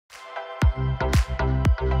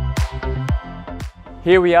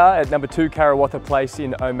Here we are at number 2 Karawatha Place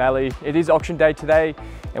in O'Malley. It is auction day today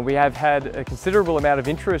and we have had a considerable amount of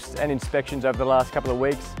interest and inspections over the last couple of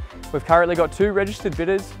weeks. We've currently got 2 registered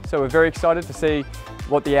bidders, so we're very excited to see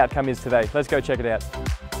what the outcome is today. Let's go check it out.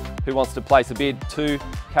 Who wants to place a bid to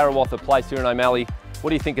Karawatha Place here in O'Malley? What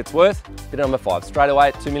do you think it's worth? Bid number 5, straight away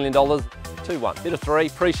at $2 million. 2-1, bid of 3,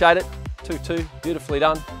 appreciate it. 2-2, beautifully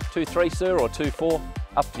done. 2-3, sir, or 2-4,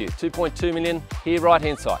 up to you. 2.2 million, here right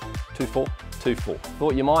hand side. 2-4. 2-4.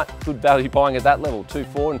 Thought you might. Good value buying at that level.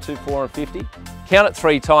 2-4 and 2-4 and 50. Count it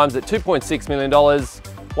 3 times at $2.6 million.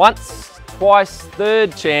 Once, twice,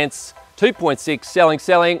 third chance. 2.6,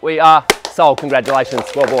 selling. We are sold. Congratulations.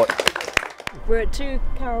 Well bought. We're at 2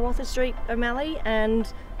 Karawatha Street, O'Malley,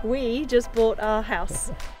 and we just bought our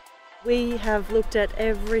house. We have looked at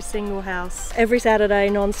every single house, every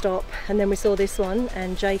Saturday non-stop, and then we saw this one,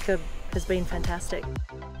 and Jacob has been fantastic.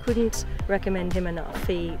 Couldn't recommend him enough.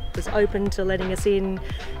 He was open to letting us in,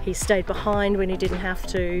 he stayed behind when he didn't have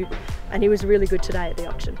to, and he was really good today at the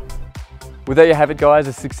auction. Well, there you have it guys,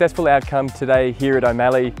 a successful outcome today here at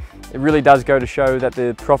O'Malley. It really does go to show that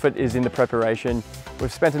the profit is in the preparation.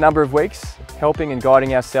 We've spent a number of weeks helping and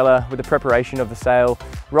guiding our seller with the preparation of the sale,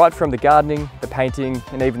 right from the gardening, the painting,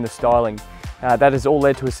 and even the styling. That has all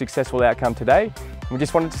led to a successful outcome today. We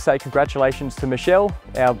just wanted to say congratulations to Michelle,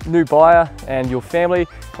 our new buyer, and your family.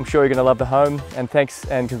 I'm sure you're going to love the home, and thanks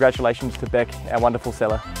and congratulations to Beck, our wonderful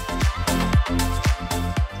seller.